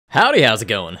Howdy, how's it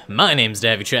going? My name's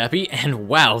Davvy Chappie, and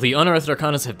wow, the Unearthed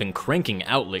Arcanas have been cranking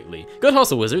out lately. Good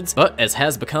hustle, wizards, but as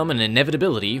has become an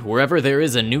inevitability, wherever there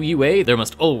is a new UA, there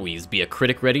must always be a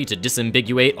critic ready to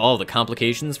disambiguate all the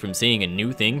complications from seeing a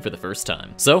new thing for the first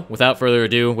time. So, without further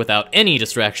ado, without any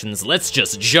distractions, let's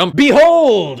just jump.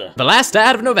 Behold! The last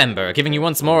ad of November, giving you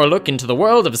once more a look into the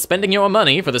world of spending your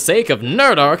money for the sake of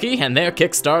Nerdarchy and their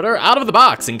Kickstarter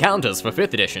out-of-the-box encounters for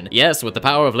 5th edition. Yes, with the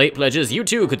power of late pledges, you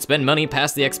too could spend money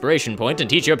past the expiration point and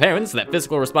teach your parents that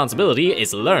fiscal responsibility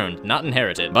is learned, not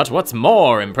inherited. But what's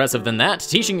more impressive than that,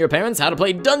 teaching your parents how to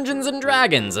play Dungeons &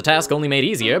 Dragons, a task only made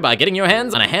easier by getting your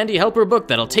hands on a handy helper book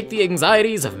that'll take the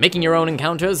anxieties of making your own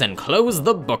encounters and close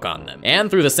the book on them.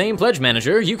 And through the same pledge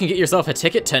manager, you can get yourself a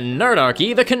ticket to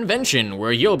Nerdarchy, the convention,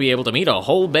 where you'll be able to meet a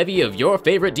whole bevy of your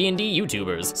favorite D&D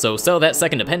YouTubers. So sell that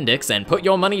second appendix and put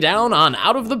your money down on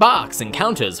out-of-the-box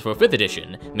encounters for 5th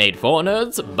edition, made for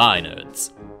nerds by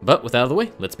nerds. But with that out of the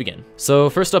way, let's begin. So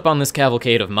first up on this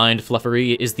cavalcade of mind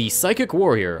fluffery is the Psychic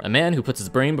Warrior, a man who puts his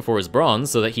brain before his brawn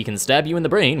so that he can stab you in the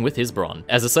brain with his brawn.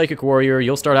 As a Psychic Warrior,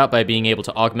 you'll start out by being able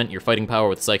to augment your fighting power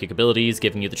with psychic abilities,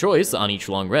 giving you the choice on each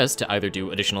long rest to either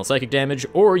do additional psychic damage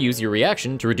or use your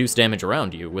reaction to reduce damage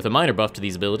around you, with a minor buff to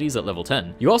these abilities at level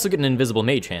 10. You also get an invisible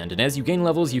mage hand, and as you gain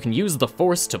levels, you can use the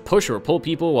force to push or pull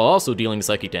people while also dealing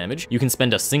psychic damage. You can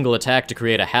spend a single attack to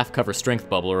create a half-cover strength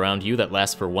bubble around you that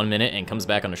lasts for 1 minute and comes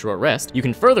back on a short rest. You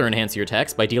can further enhance your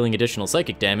attacks by dealing additional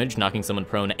psychic damage, knocking someone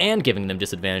prone and giving them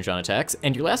disadvantage on attacks,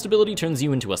 and your last ability turns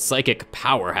you into a psychic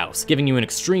powerhouse, giving you an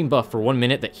extreme buff for 1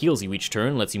 minute that heals you each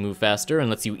turn, lets you move faster, and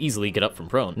lets you easily get up from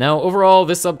prone. Now, overall,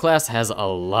 this subclass has a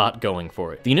lot going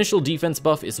for it. The initial defense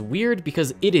buff is weird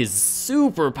because it is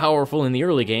super powerful in the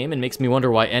early game and makes me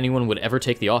wonder why anyone would ever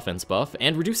take the offense buff,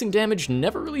 and reducing damage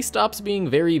never really stops being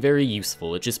very, very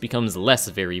useful. It just becomes less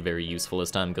very, very useful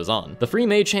as time goes on. The free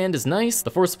mage hand is nice,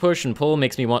 the force push and pull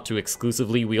makes me want to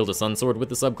exclusively wield a sun sword with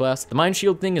the subclass. The mind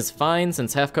shield thing is fine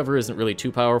since half cover isn't really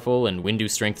too powerful and Windu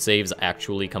strength saves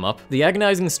actually come up. The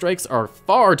agonizing strikes are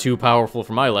far too powerful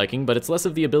for my liking, but it's less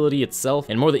of the ability itself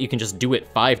and more that you can just do it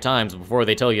 5 times before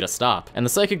they tell you to stop. And the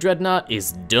psychic dreadnought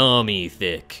is dummy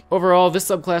thick. Overall, this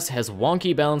subclass has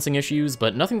wonky balancing issues,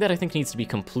 but nothing that I think needs to be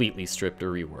completely stripped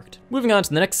or reworked. Moving on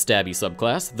to the next stabby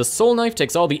subclass, the soul knife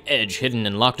takes all the edge hidden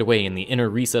and locked away in the inner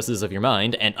recesses of your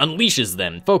mind and unleashes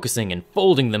them, focusing and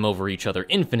folding them over each other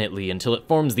infinitely until it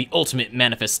forms the ultimate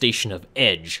manifestation of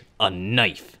edge, a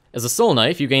knife. As a soul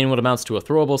knife, you gain what amounts to a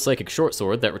throwable psychic short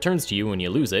sword that returns to you when you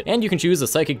lose it, and you can choose a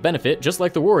psychic benefit just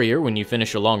like the warrior when you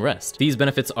finish a long rest. These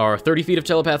benefits are 30 feet of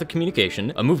telepathic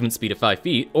communication, a movement speed of 5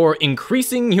 feet, or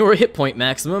increasing your hit point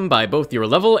maximum by both your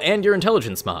level and your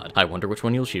intelligence mod. I wonder which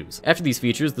one you'll choose. After these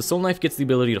features, the soul knife gets the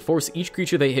ability to force each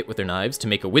creature they hit with their knives to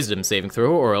make a wisdom saving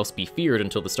throw or else be feared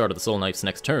until the start of the soul knife's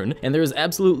next turn, and there is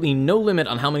absolutely no limit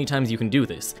on how many times you can do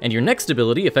this. And your next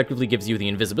ability effectively gives you the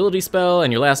invisibility spell,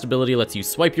 and your last ability lets you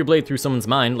swipe your blade through someone's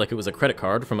mind like it was a credit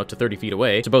card from up to 30 feet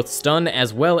away to both stun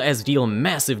as well as deal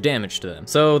massive damage to them.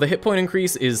 So the hit point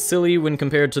increase is silly when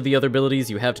compared to the other abilities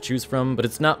you have to choose from, but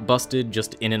it's not busted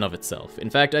just in and of itself. In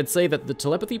fact, I'd say that the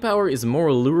telepathy power is more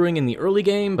alluring in the early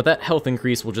game, but that health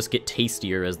increase will just get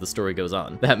tastier as the story goes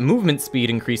on. That movement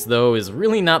speed increase though is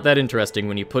really not that interesting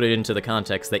when you put it into the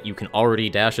context that you can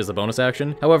already dash as a bonus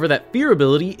action. However, that fear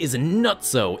ability is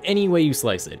nutso any way you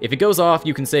slice it. If it goes off,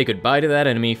 you can say goodbye to that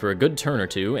enemy for a good turn or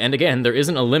two, and again, there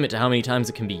isn't a limit to how many times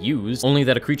it can be used, only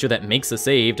that a creature that makes a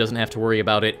save doesn't have to worry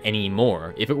about it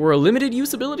anymore. If it were a limited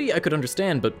use ability, I could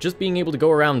understand, but just being able to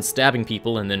go around stabbing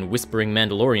people and then whispering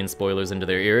Mandalorian spoilers into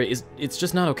their ear it's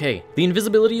just not okay. The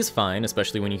invisibility is fine,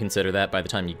 especially when you consider that by the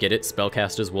time you get it,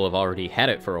 spellcasters will have already had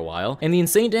it for a while, and the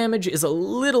insane damage is a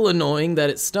little annoying that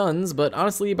it stuns, but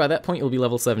honestly, by that point you'll be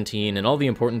level 17, and all the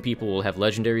important people will have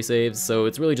legendary saves, so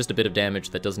it's really just a bit of damage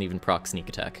that doesn't even proc sneak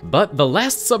attack. But the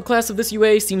last subclass of this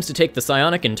UA seems to take the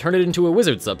Psionic and turn it into a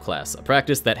wizard subclass, a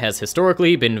practice that has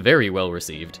historically been very well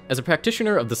received. As a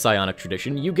practitioner of the Psionic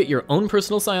tradition, you get your own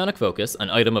personal Psionic focus, an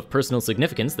item of personal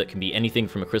significance that can be anything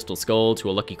from a crystal skull to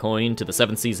a lucky coin to the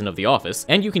 7th season of The Office,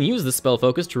 and you can use this spell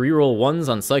focus to reroll 1s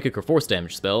on psychic or force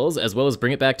damage spells, as well as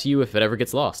bring it back to you if it ever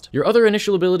gets lost. Your other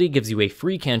initial ability gives you a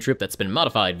free cantrip that's been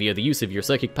modified via the use of your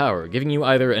psychic power, giving you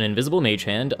either an invisible mage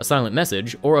hand, a silent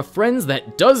message, or a friends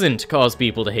that doesn't cause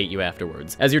people to hate you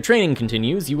afterwards. As your training continues,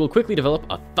 continues, you will quickly develop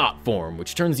a thought form,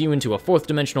 which turns you into a 4th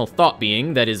dimensional thought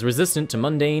being that is resistant to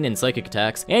mundane and psychic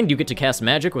attacks, and you get to cast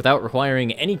magic without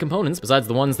requiring any components besides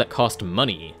the ones that cost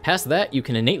money. Past that, you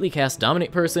can innately cast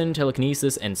Dominate Person,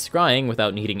 Telekinesis, and Scrying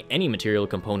without needing any material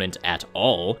component at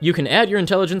all. You can add your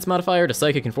intelligence modifier to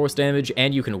psychic and force damage,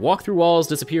 and you can walk through walls,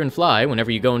 disappear, and fly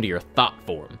whenever you go into your thought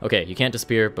form. Okay, you can't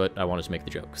disappear, but I wanted to make the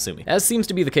joke, sue me. As seems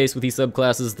to be the case with these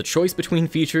subclasses, the choice between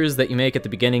features that you make at the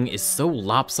beginning is so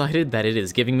lopsided that it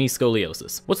is giving me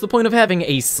scoliosis. What's the point of having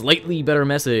a slightly better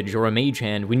message or a mage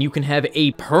hand when you can have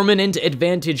a permanent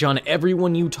advantage on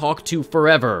everyone you talk to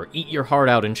forever? Eat your heart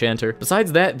out, Enchanter.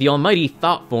 Besides that, the almighty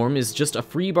thought form is just a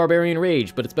free barbarian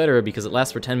rage, but it's better because it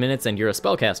lasts for 10 minutes and you're a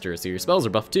spellcaster, so your spells are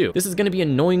buffed too. This is going to be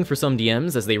annoying for some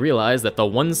DMs as they realize that the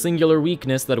one singular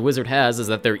weakness that a wizard has is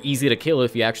that they're easy to kill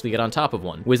if you actually get on top of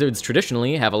one. Wizards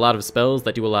traditionally have a lot of spells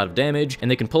that do a lot of damage, and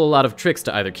they can pull a lot of tricks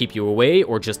to either keep you away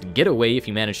or just get away if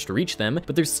you manage to reach them,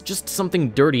 but there's just something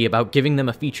dirty about giving them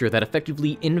a feature that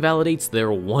effectively invalidates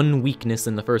their one weakness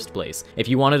in the first place. If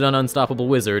you wanted an unstoppable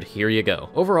wizard, here you go.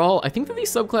 Overall, I think that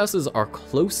these subclasses are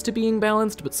close to being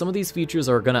balanced, but some of these features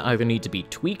are gonna either need to be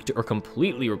tweaked or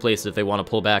completely replaced if they want to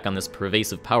pull back on this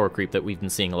pervasive power creep that we've been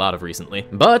seeing a lot of recently.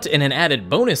 But in an added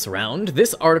bonus round,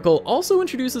 this article also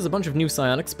introduces a bunch of new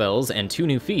psionic spells and 2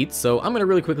 new feats, so I'm gonna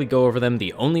really quickly go over them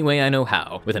the only way I know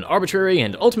how, with an arbitrary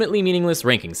and ultimately meaningless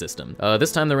ranking system.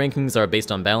 This time the rankings are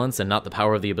based on balance and not the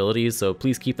power of the abilities, so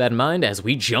please keep that in mind as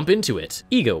we jump into it.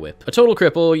 Ego Whip. A total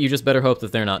cripple, you just better hope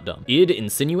that they're not dumb. Id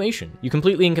Insinuation. You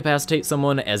completely incapacitate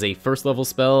someone as a 1st level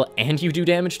spell and you do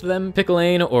damage to them. Pick a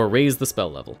lane or raise the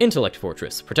spell level. Intellect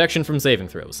Fortress. Protection from saving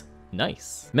throws.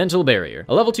 Nice. Mental Barrier.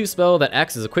 A level 2 spell that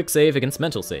acts as a quick save against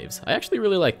mental saves. I actually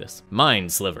really like this. Mind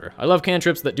Sliver. I love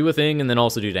cantrips that do a thing and then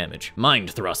also do damage.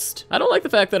 Mind Thrust. I don't like the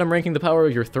fact that I'm ranking the power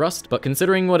of your thrust, but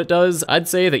considering what it does, I'd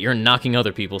say that you're knocking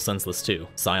other people senseless too.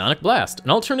 Psionic Blast. An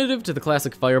alternative to the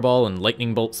classic Fireball and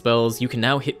Lightning Bolt spells, you can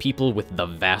now hit people with the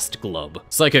Vast Glove.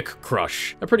 Psychic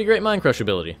Crush. A pretty great Mind Crush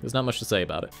ability. There's not much to say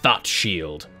about it. Thought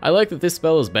Shield. I like that this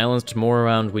spell is balanced more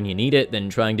around when you need it than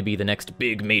trying to be the next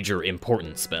big major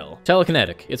important spell.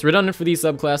 Telekinetic. It's redundant for these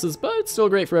subclasses, but it's still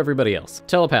great for everybody else.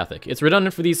 Telepathic. It's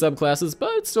redundant for these subclasses,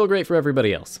 but it's still great for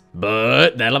everybody else.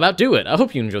 But that'll about do it. I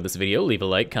hope you enjoyed this video. Leave a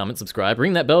like, comment, subscribe,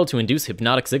 ring that bell to induce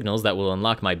hypnotic signals that will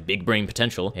unlock my big brain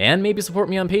potential, and maybe support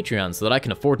me on Patreon so that I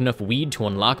can afford enough weed to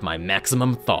unlock my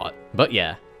maximum thought. But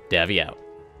yeah, Davvy out.